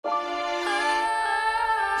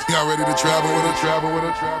Y'all ready to travel with her?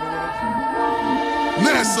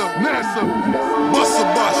 Mensa, Busta,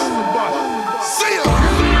 see ya.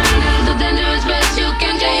 It's a dangerous race, you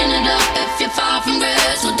can gain it up if you're far from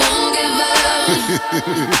grace. So don't give up,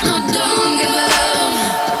 no, don't give up.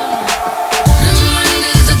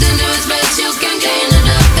 It's a dangerous race, you can gain it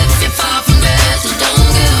up if you're far from grace. So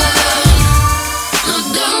don't give up, no,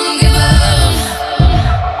 don't give up.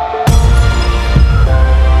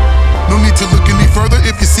 No need to look any further.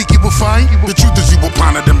 If you seek, you will find. The truth is, you will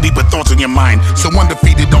ponder them deeper thoughts in your mind. So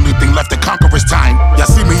undefeated, only thing left to conquer is time.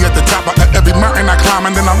 Y'all see me at the top of every mountain I climb,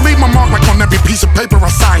 and then I leave my mark like on every piece of paper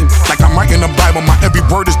I sign. Like I'm writing the Bible, my every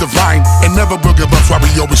word is divine. And never will give up, that's why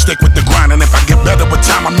we always stick with the grind. And if I get better with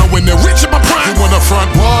time, I know when they're reaching my prime. You on the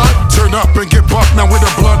front, what? Turn up and get bucked now with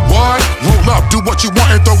the blood, what? Roll up, do what you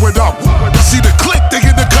want and throw it up. See the click, they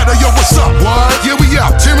get the cutter, yo, what's up, what? Yeah, we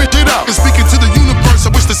out, tear it up. And speaking to the universe,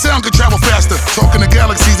 I wish the sound could travel faster. Talking to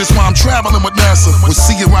galaxies, that's why I'm traveling with NASA. We'll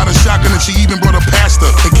see you riding shotgun, and she even brought a pastor.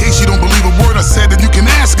 In case you don't believe a word I said, then you can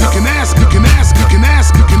ask her. You can ask, you can ask, you can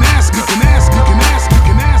ask, you can ask, you can ask, you can ask, you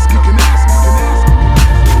can ask, you can ask, you can ask.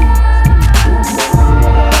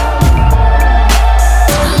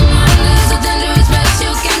 It's a dangerous race,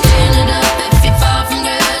 you can gain it up if you're far from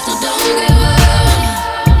grace. So don't give up,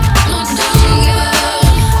 no, don't give up.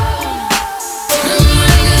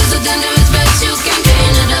 It's a dangerous race, you can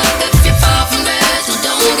gain it up if you're far from grace. So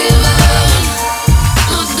don't give up,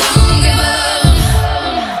 no, don't give up.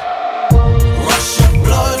 Rush your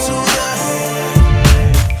blood to the head.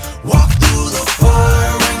 Walk through the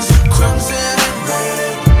fire rings of crimson and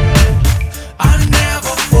red. I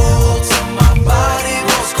never fall till my body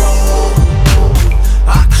goes cold. I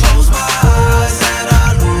close my eyes and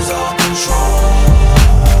I lose all control.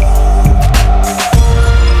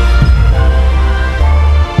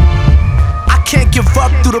 I can't give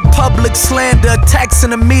up through the public slander, attacks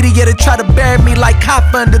in the media that try to bury me like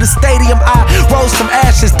Hoffa under the stadium. I rose from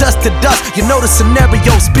ashes, dust to dust. You know the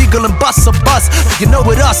scenario, Spiegel and Busta bust. You know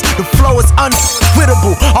with us, the flow is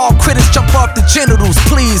unquittable. All critics jump off the genitals,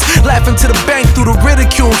 please. Laughing to the bank through the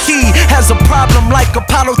ridicule. He has a problem like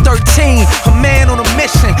Apollo 13. A man on a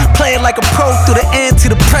mission, playing like a pro through the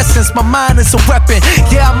antidepressants. My mind is a weapon.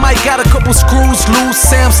 Yeah, I might got a couple screws loose.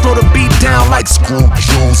 Sam slow the beat down like screw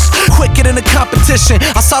juice. Quicker than the competition.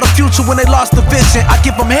 I saw the future when they lost the vision. I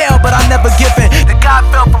give them hell, but I never give in. The God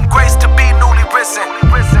fell from grace to be newly risen.